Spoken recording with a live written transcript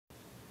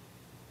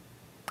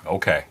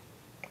Okay.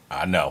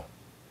 I know.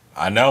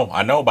 I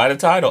know by the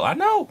title. I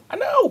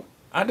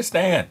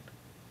understand.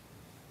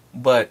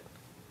 But,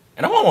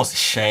 and I'm almost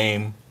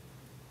ashamed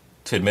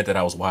to admit that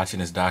I was watching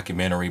this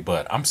documentary,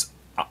 but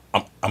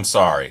I'm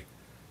sorry.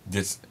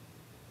 This,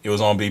 it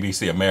was on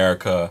BBC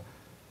America.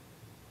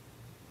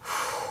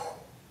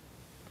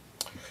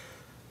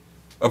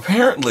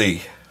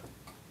 Apparently,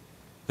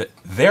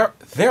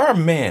 there are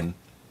men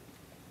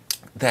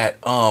that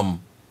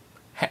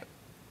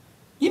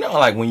you know,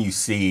 like when you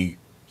see,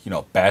 you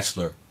know,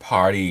 bachelor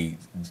party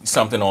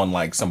something on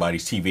like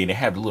somebody's TV and they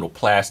have the little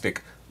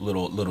plastic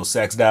little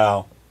sex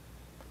doll,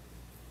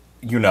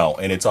 you know,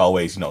 and it's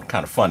always, you know,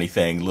 kind of funny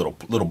thing,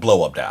 little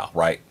blow up doll,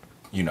 right?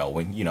 You know,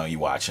 when you know you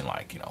watching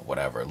like, you know,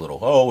 whatever,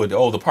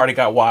 little, the party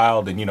got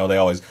wild, and you know they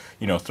always,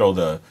 you know, throw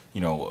the,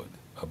 you know,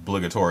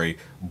 obligatory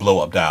blow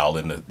up doll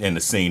in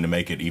the scene to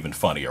make it even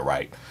funnier,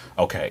 right?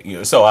 Okay, you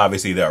know, so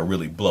obviously there are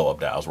really blow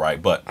up dolls,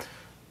 right? But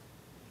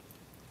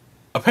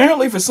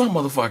apparently for some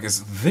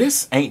motherfuckers,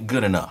 this ain't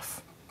good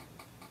enough.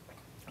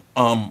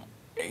 Um,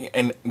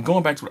 and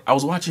going back to, I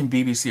was watching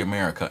BBC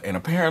America, and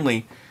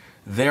apparently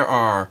there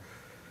are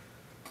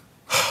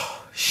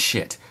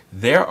shit.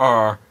 There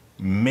are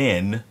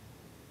men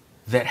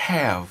that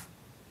have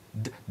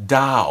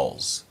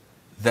dolls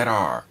that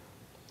are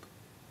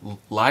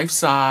life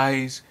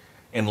size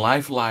and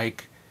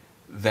lifelike,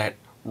 that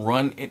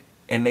run it,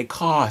 and they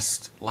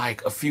cost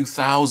like a few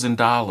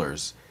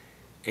 $1,000s.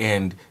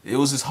 And it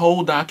was this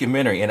whole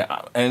documentary, and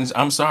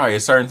I'm sorry,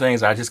 there's certain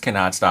things I just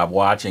cannot stop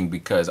watching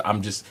because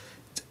I'm just,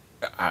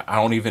 I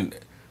don't even,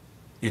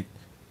 it,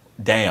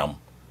 damn.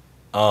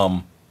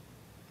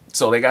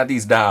 So they got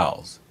these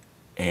dolls,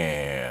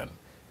 and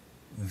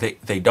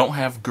they don't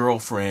have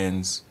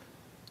girlfriends,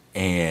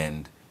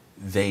 and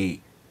they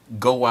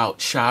go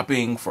out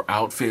shopping for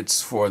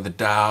outfits for the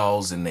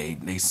dolls, and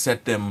they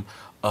set them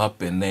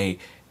up, and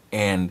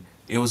and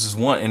it was this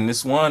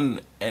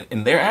one,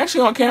 and they're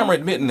actually on camera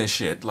admitting this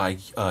shit, like,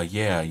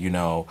 yeah, you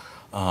know,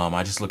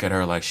 I just look at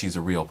her like she's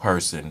a real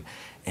person,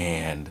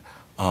 and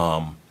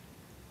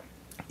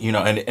you know,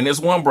 and this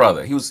one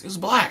brother, he was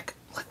black.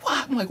 Like,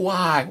 what? I'm like,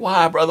 why,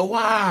 brother,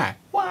 why'd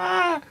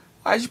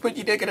you put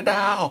your dick in a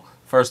doll?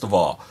 First of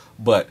all,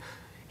 but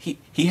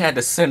he had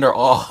to send her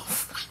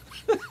off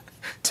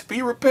to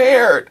be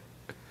repaired.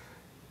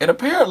 And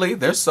apparently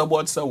there's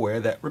someone somewhere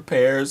that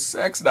repairs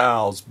sex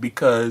dolls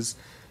because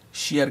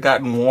she had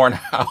gotten worn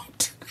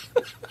out.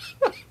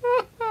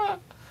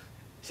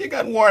 She had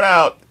gotten worn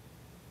out.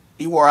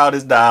 He wore out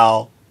his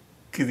doll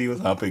because he was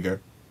humping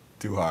her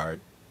too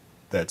hard.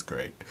 That's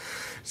great.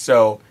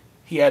 So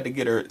he had to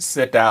get her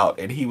sent out,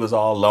 and he was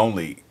all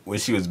lonely when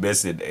she was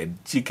missing. And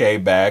she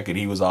came back, and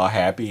he was all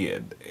happy,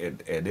 and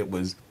it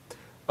was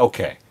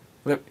okay.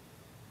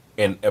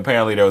 And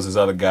apparently there was this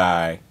other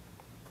guy.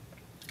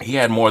 He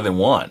had more than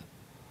one,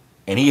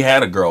 and he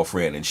had a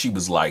girlfriend, and she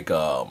was like,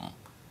 well,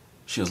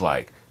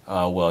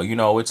 you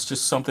know, it's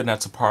just something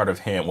that's a part of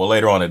him. Well,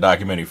 later on in the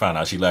documentary, you found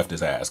out she left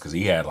his ass because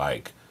he had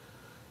like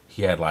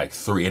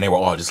three, and they were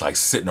all just like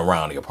sitting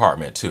around the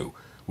apartment too,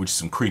 which is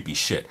some creepy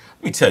shit.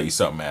 Let me tell you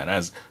something, man.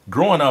 As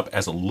growing up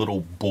as a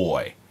little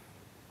boy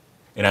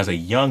and as a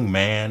young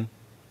man,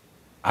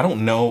 I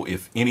don't know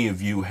if any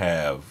of you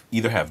have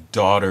either have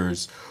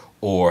daughters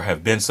or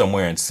have been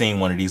somewhere and seen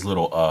one of these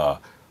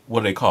little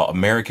what do they call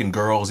American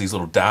Girls, these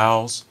little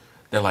dolls.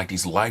 They're like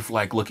these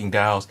lifelike looking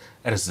dolls.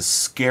 That is the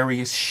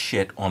scariest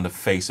shit on the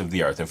face of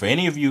the earth. And for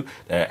any of you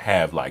that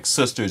have like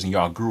sisters and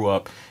y'all grew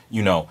up,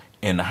 you know,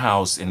 in the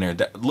house and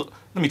look,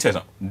 let me tell you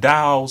something.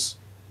 Dolls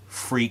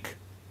freak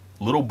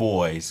little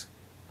boys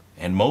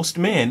and most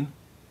men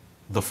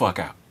the fuck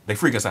out. They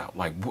freak us out.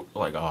 Like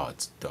oh,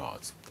 it's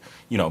dolls.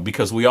 You know,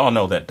 because we all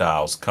know that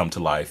dolls come to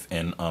life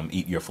and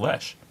eat your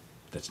flesh.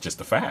 That's just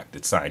a fact.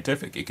 It's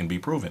scientific. It can be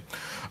proven.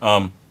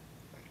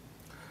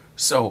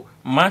 So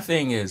my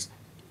thing is,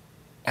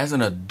 as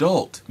an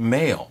adult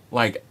male,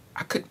 like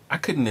I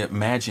couldn't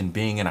imagine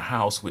being in a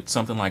house with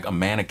something like a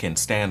mannequin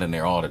standing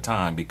there all the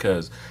time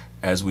because,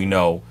 as we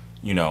know,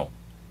 you know,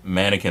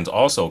 mannequins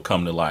also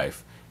come to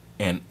life,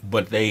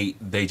 but they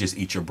just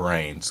eat your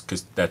brains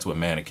because that's what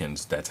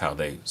mannequins. That's how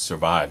they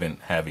survive and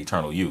have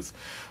eternal youth,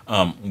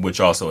 which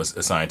also is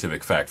a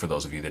scientific fact for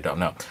those of you that don't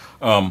know.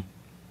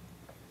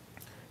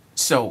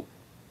 So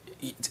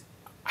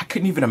I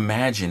couldn't even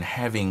imagine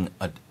having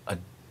a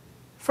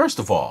first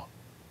of all,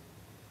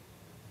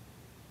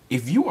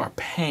 if you are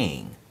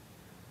paying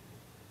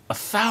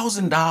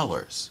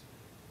 $1,000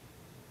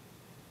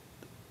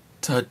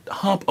 to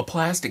hump a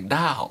plastic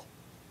doll,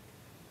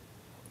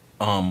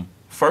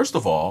 first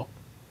of all,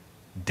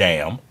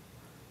 damn.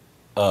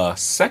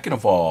 Second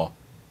of all,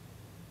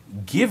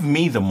 give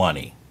me the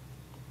money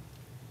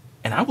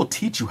and I will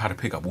teach you how to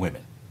pick up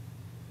women.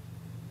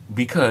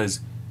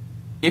 Because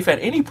if at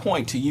any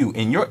point to you,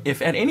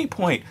 if at any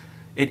point,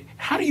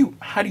 how do you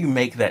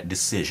make that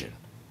decision?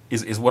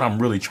 Is what I'm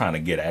really trying to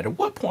get at. At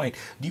what point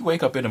do you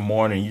wake up in the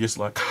morning and you're just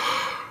like,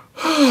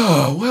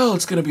 oh, well,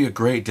 it's gonna be a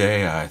great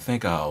day. I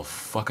think I'll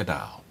fuck a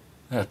doll.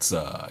 That's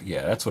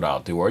yeah, that's what I'll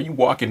do. Or are you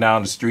walking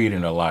down the street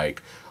and are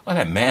like, oh,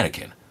 that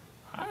mannequin.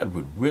 I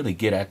would really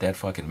get at that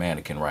fucking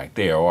mannequin right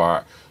there.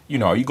 Or, you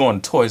know, are you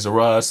going to Toys R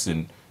Us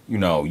and, you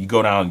know, you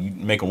go down, you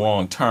make a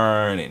wrong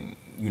turn and,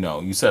 you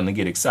know, you suddenly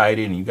get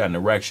excited and you got an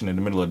erection in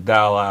the middle of the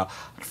dial aisle.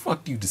 How the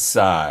fuck do you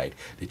decide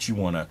that you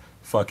want to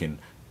fuck a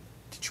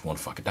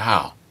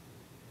doll?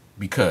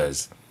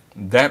 Because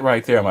that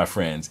right there, my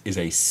friends, is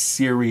a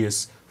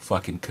serious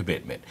fucking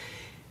commitment.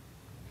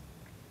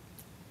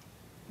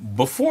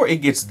 Before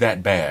it gets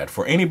that bad,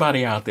 for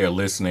anybody out there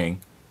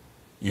listening,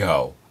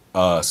 yo,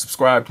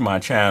 subscribe to my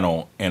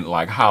channel and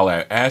like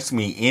holla, ask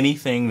me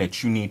anything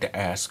that you need to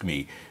ask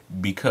me,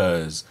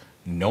 because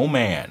no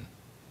man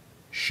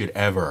should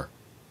ever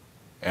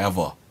have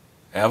to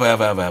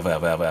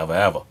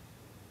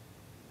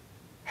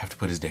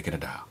put his dick in a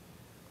doll.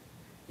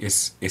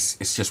 It's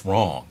just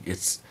wrong. I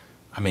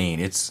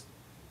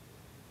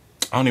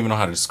don't even know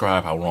how to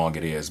describe how wrong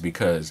it is,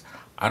 because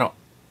how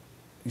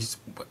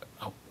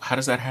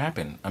does that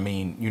happen? I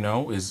mean, you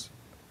know,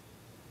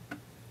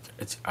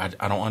 I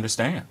don't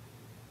understand.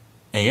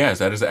 And yes,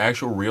 that is an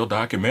actual real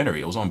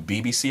documentary. It was on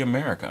BBC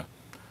America.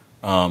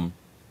 And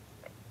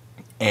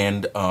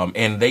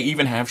they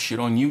even have shit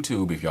on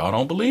YouTube if y'all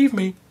don't believe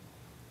me.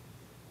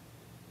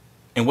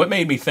 And what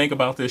made me think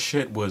about this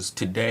shit was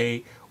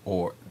today,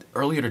 or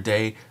earlier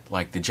today,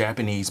 like the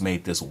Japanese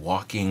made this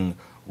walking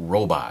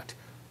robot.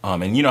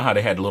 And you know how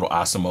they had the little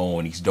Asimo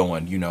and he's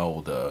doing,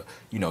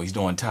 he's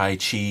doing Tai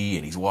Chi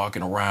and he's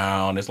walking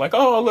around. It's like,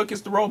 oh, look,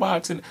 it's the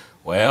robots. And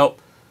well,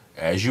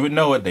 as you would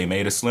know it, they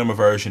made a slimmer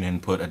version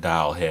and put a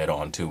doll head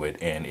onto it,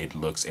 and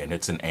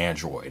it's an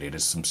android. It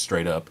is some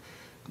straight up,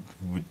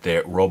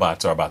 their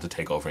robots are about to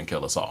take over and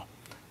kill us all.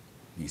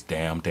 These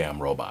damn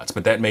robots.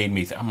 But that made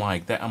me, I'm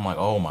like,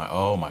 oh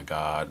my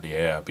God,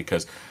 yeah,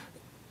 because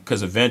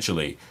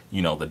eventually,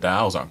 you know, the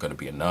dolls aren't going to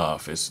be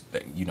enough.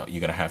 You're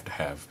going to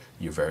have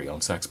your very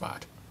own sex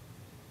bot,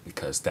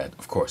 because that,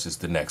 of course, is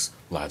the next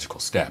logical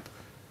step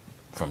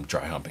from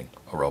dry humping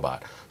a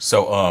robot.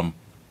 So,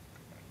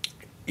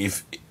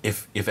 if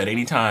at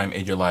any time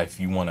in your life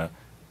you want to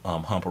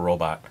hump a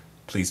robot,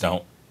 please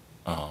don't,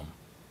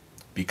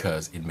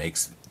 because it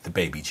makes the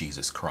baby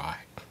Jesus cry.